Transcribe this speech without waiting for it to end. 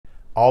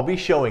I'll be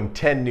showing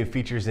 10 new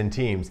features in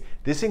Teams.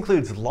 This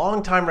includes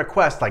long-time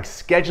requests like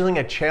scheduling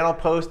a channel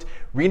post,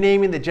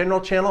 renaming the general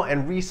channel,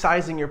 and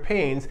resizing your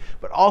panes,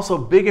 but also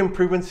big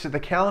improvements to the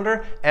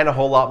calendar and a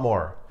whole lot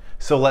more.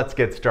 So let's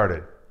get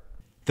started.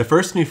 The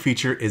first new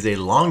feature is a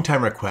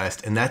long-time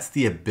request, and that's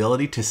the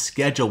ability to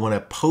schedule when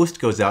a post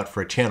goes out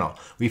for a channel.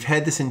 We've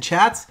had this in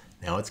chats,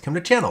 now it's come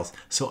to channels.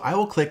 So I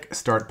will click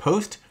Start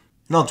Post,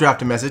 and I'll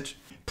draft a message.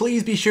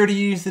 Please be sure to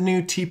use the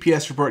new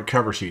TPS report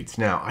cover sheets.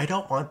 Now, I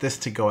don't want this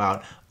to go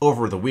out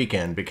over the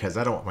weekend because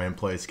I don't want my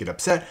employees to get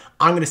upset.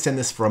 I'm going to send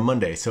this for a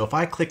Monday. So if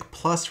I click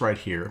plus right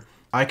here,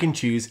 I can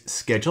choose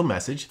schedule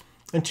message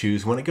and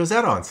choose when it goes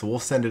out on. So we'll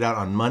send it out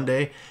on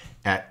Monday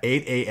at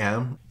 8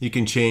 a.m. You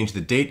can change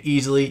the date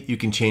easily. You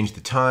can change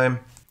the time.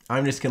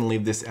 I'm just going to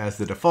leave this as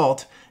the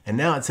default. And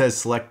now it says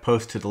select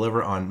post to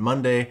deliver on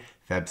Monday,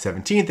 Feb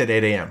 17th at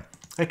 8 a.m.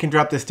 I can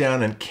drop this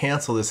down and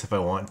cancel this if I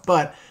want,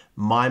 but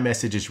my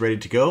message is ready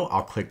to go.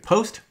 I'll click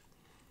post.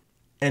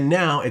 And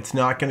now it's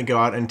not going to go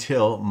out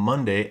until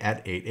Monday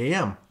at 8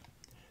 a.m.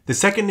 The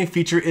second new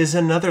feature is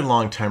another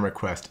long time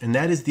request, and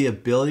that is the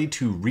ability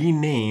to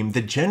rename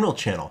the general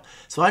channel.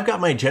 So I've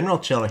got my general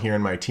channel here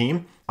in my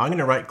team. I'm going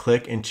to right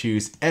click and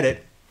choose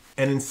edit.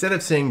 And instead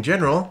of saying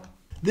general,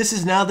 this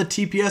is now the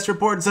TPS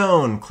report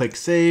zone. Click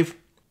save.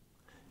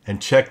 And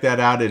check that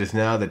out, it is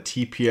now the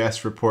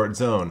TPS report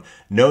zone.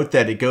 Note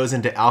that it goes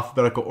into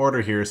alphabetical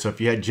order here, so if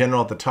you had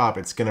general at the top,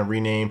 it's going to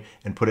rename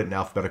and put it in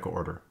alphabetical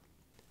order.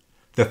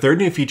 The third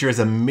new feature is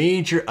a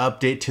major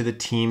update to the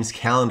Teams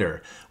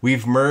calendar.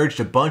 We've merged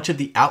a bunch of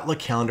the Outlook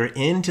calendar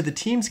into the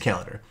Teams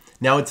calendar.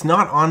 Now it's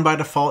not on by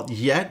default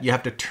yet, you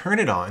have to turn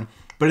it on,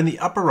 but in the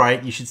upper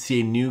right, you should see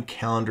a new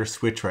calendar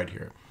switch right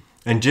here.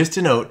 And just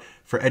to note,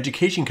 for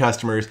education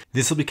customers,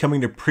 this will be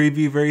coming to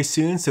preview very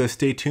soon, so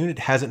stay tuned, it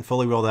hasn't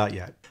fully rolled out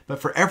yet. But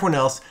for everyone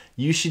else,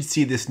 you should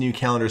see this new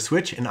calendar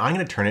switch, and I'm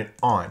going to turn it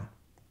on.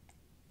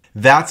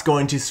 That's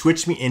going to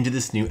switch me into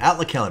this new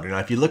Outlook calendar. Now,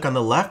 if you look on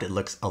the left, it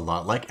looks a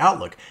lot like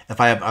Outlook. If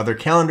I have other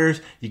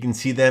calendars, you can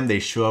see them. They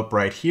show up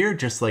right here,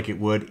 just like it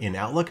would in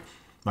Outlook.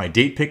 My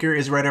date picker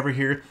is right over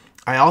here.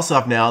 I also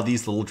have now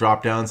these little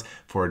drop downs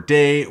for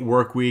day,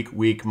 work week,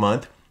 week,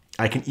 month.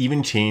 I can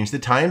even change the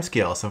time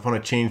scale. So if I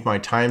want to change my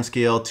time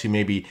scale to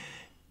maybe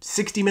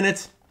 60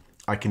 minutes,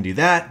 I can do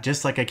that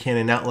just like I can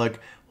in Outlook.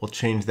 We'll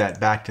change that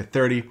back to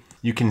 30.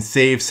 You can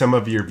save some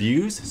of your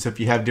views. So if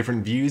you have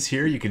different views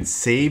here, you can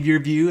save your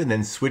view and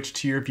then switch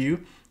to your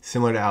view,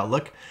 similar to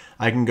Outlook.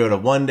 I can go to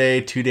 1 day,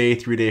 2 day,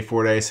 3 day,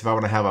 4 days. So if I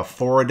want to have a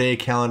 4-day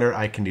calendar,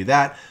 I can do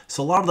that.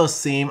 So a lot of those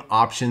same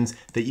options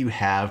that you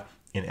have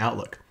in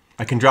Outlook.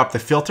 I can drop the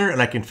filter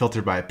and I can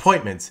filter by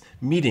appointments,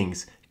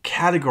 meetings,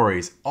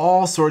 categories,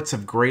 all sorts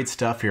of great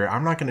stuff here.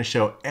 I'm not going to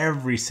show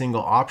every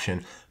single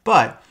option,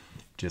 but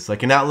just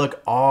like in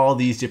Outlook, all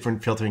these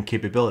different filtering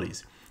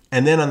capabilities.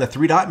 And then on the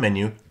 3-dot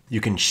menu,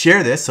 you can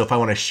share this. So if I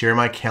want to share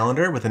my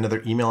calendar with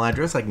another email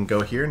address, I can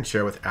go here and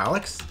share with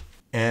Alex.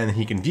 And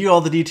he can view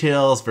all the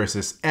details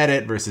versus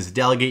edit versus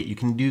delegate. You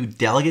can do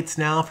delegates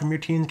now from your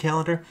Teams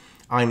calendar.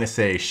 I'm going to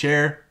say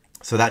share.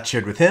 So that's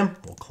shared with him.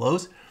 We'll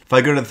close. If I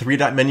go to the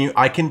 3-dot menu,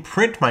 I can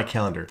print my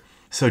calendar.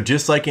 So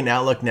just like in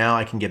Outlook now,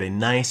 I can get a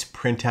nice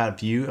printout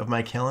view of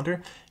my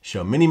calendar,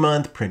 show mini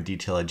month, print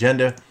detail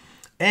agenda,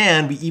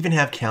 and we even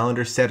have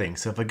calendar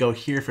settings. So if I go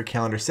here for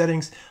calendar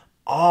settings,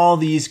 all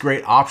these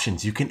great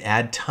options. You can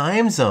add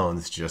time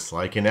zones just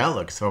like in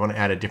Outlook. So I want to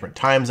add a different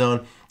time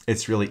zone.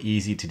 It's really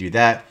easy to do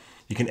that.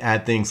 You can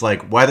add things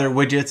like weather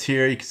widgets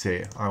here. You can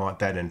say, I want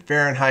that in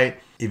Fahrenheit,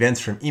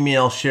 events from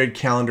email, shared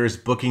calendars,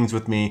 bookings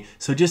with me.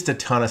 So just a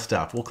ton of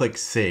stuff. We'll click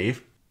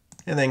save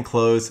and then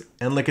close.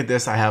 And look at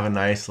this. I have a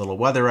nice little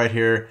weather right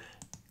here.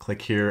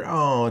 Click here.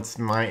 Oh, it's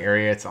my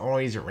area. It's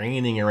always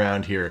raining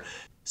around here.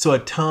 So a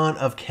ton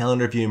of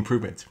calendar view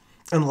improvements.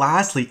 And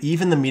lastly,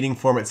 even the meeting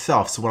form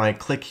itself. So when I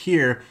click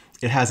here,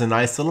 it has a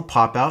nice little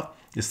pop out.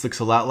 This looks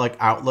a lot like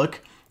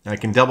Outlook. And I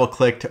can double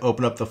click to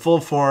open up the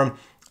full form.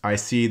 I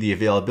see the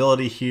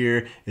availability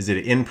here. Is it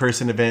an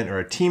in-person event or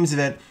a Teams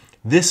event?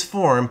 This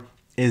form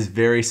is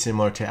very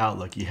similar to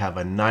Outlook. You have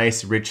a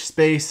nice rich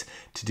space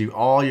to do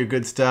all your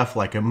good stuff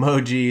like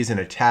emojis and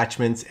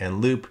attachments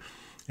and loop.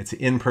 It's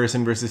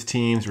in-person versus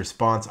Teams,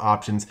 response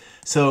options.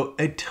 So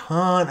a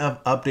ton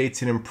of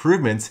updates and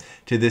improvements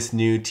to this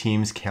new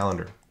Teams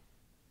calendar.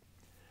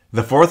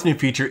 The fourth new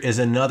feature is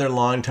another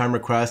long time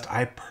request.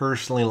 I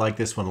personally like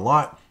this one a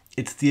lot.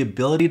 It's the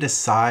ability to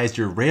size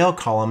your rail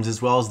columns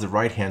as well as the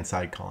right-hand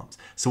side columns.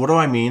 So what do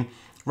I mean?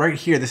 Right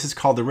here, this is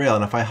called the rail.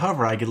 And if I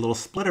hover, I get a little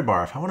splitter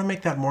bar. If I want to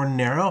make that more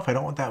narrow, if I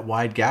don't want that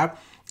wide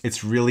gap,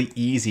 it's really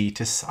easy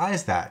to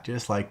size that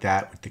just like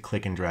that with the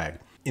click and drag.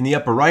 In the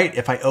upper right,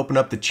 if I open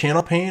up the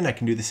channel pane, I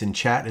can do this in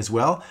chat as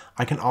well.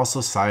 I can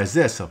also size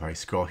this. So if I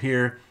scroll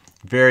here,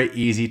 very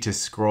easy to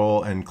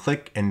scroll and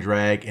click and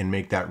drag and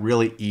make that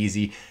really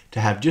easy to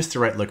have just the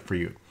right look for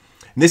you.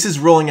 And this is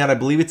rolling out, I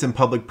believe it's in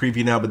public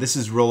preview now, but this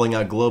is rolling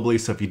out globally.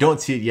 So if you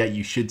don't see it yet,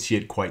 you should see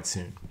it quite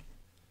soon.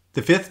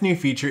 The fifth new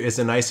feature is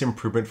a nice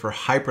improvement for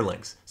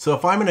hyperlinks. So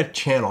if I'm in a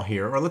channel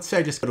here, or let's say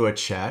I just go to a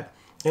chat,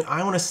 and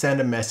I want to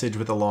send a message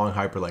with a long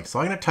hyperlink. So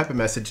I'm going to type a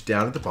message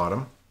down at the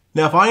bottom.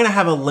 Now, if I'm going to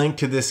have a link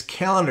to this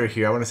calendar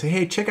here, I want to say,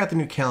 hey, check out the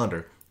new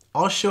calendar.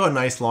 I'll show a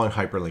nice long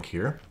hyperlink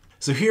here.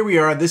 So here we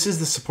are. This is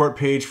the support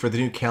page for the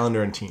new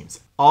calendar in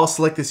Teams. I'll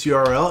select this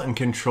URL and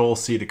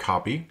Control-C to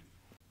copy.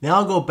 Now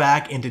I'll go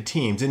back into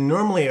Teams, and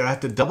normally I have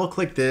to double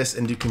click this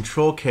and do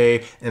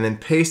Control-K and then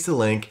paste the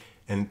link,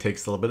 and it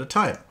takes a little bit of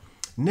time.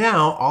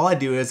 Now all I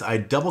do is I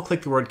double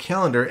click the word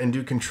calendar and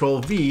do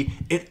Control-V.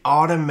 It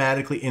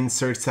automatically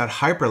inserts that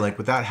hyperlink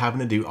without having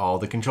to do all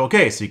the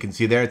Control-K. So you can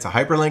see there it's a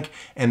hyperlink,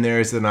 and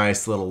there's a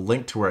nice little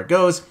link to where it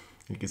goes.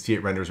 You can see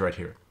it renders right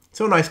here.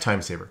 So a nice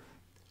time saver.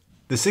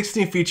 The sixth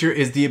new feature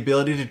is the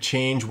ability to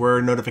change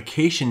where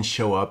notifications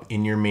show up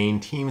in your main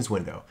Teams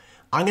window.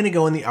 I'm going to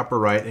go in the upper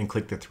right and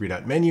click the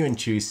three-dot menu and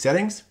choose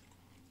Settings.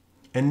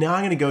 And now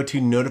I'm going to go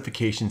to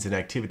Notifications and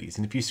Activities.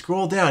 And if you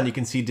scroll down, you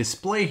can see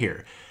Display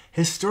here.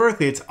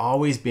 Historically, it's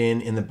always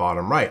been in the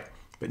bottom right,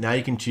 but now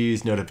you can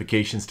choose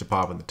notifications to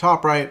pop in the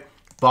top right,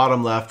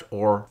 bottom left,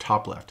 or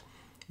top left.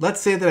 Let's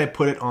say that I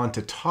put it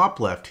onto top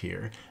left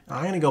here. And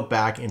I'm going to go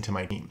back into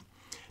my team.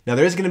 Now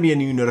there's going to be a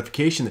new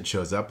notification that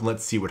shows up, and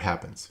let's see what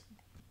happens.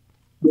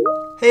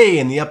 Hey,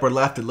 in the upper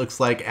left, it looks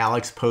like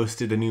Alex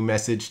posted a new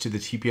message to the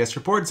TPS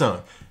report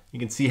zone. You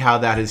can see how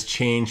that has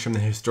changed from the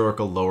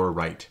historical lower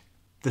right.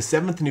 The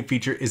seventh new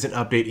feature is an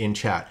update in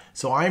chat.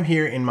 So I'm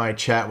here in my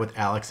chat with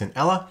Alex and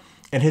Ella.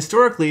 And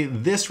historically,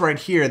 this right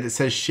here that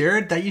says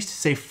shared, that used to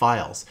say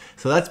files.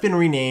 So that's been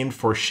renamed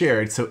for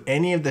shared. So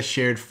any of the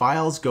shared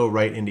files go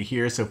right into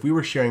here. So if we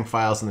were sharing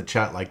files in the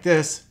chat like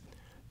this,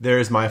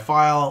 there's my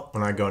file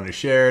when I go into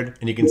shared,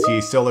 and you can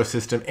see solar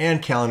system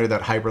and calendar,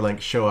 that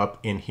hyperlink, show up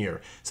in here.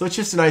 So it's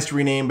just a nice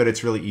rename, but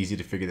it's really easy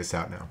to figure this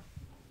out now.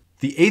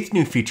 The eighth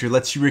new feature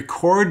lets you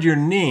record your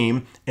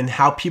name and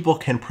how people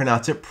can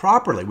pronounce it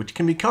properly, which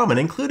can be common,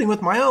 including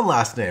with my own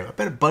last name. I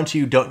bet a bunch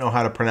of you don't know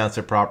how to pronounce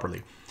it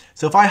properly.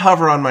 So if I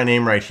hover on my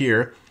name right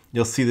here,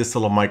 you'll see this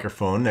little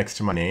microphone next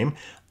to my name.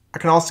 I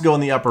can also go in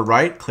the upper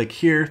right, click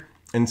here,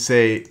 and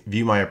say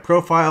view my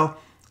profile.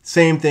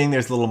 Same thing,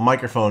 there's a little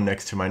microphone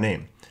next to my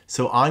name.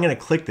 So I'm going to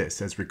click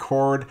this as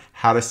record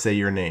how to say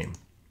your name.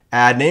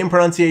 Add name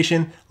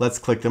pronunciation. Let's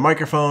click the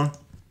microphone.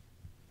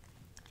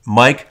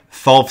 Mike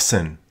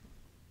Tholfsen.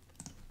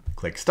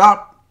 Click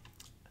stop.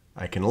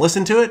 I can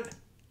listen to it.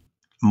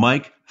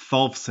 Mike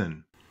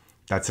Tholfsen.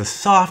 That's a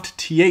soft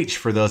TH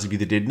for those of you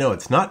that didn't know.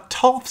 It's not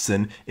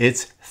Tholfsen,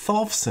 it's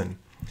Tholfsen.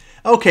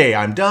 Okay,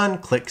 I'm done.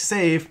 Click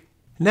save.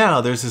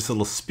 Now there's this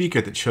little speaker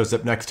that shows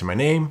up next to my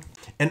name.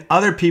 And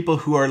other people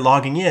who are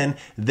logging in,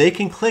 they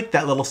can click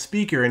that little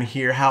speaker and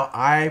hear how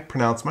I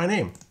pronounce my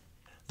name.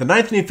 The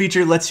ninth new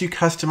feature lets you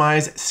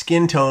customize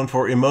skin tone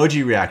for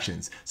emoji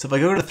reactions. So if I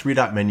go to the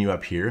three-dot menu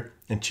up here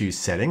and choose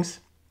Settings,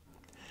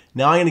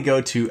 now I'm going to go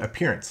to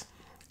Appearance.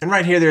 And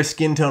right here, there's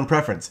skin tone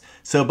preference.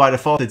 So by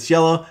default, it's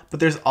yellow, but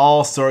there's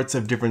all sorts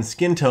of different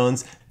skin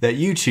tones that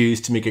you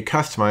choose to make it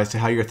customized to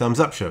how your thumbs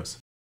up shows.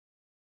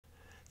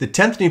 The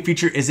 10th new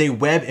feature is a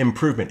web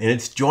improvement, and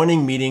it's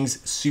joining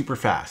meetings super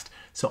fast.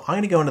 So I'm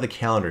going to go into the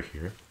calendar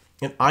here,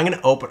 and I'm going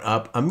to open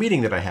up a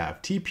meeting that I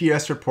have,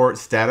 TPS report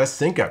status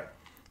sync up.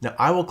 Now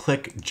I will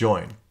click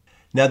join.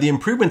 Now the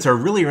improvements are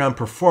really around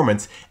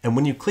performance, and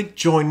when you click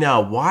join now,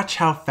 watch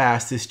how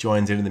fast this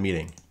joins into the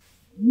meeting.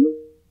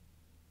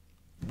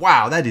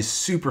 Wow, that is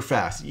super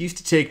fast. It used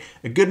to take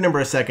a good number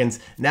of seconds.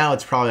 Now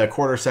it's probably a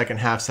quarter second,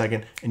 half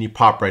second, and you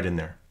pop right in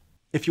there.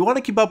 If you want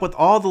to keep up with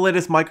all the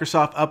latest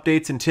Microsoft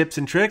updates and tips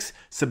and tricks,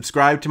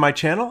 subscribe to my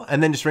channel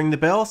and then just ring the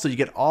bell so you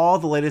get all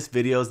the latest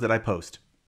videos that I post.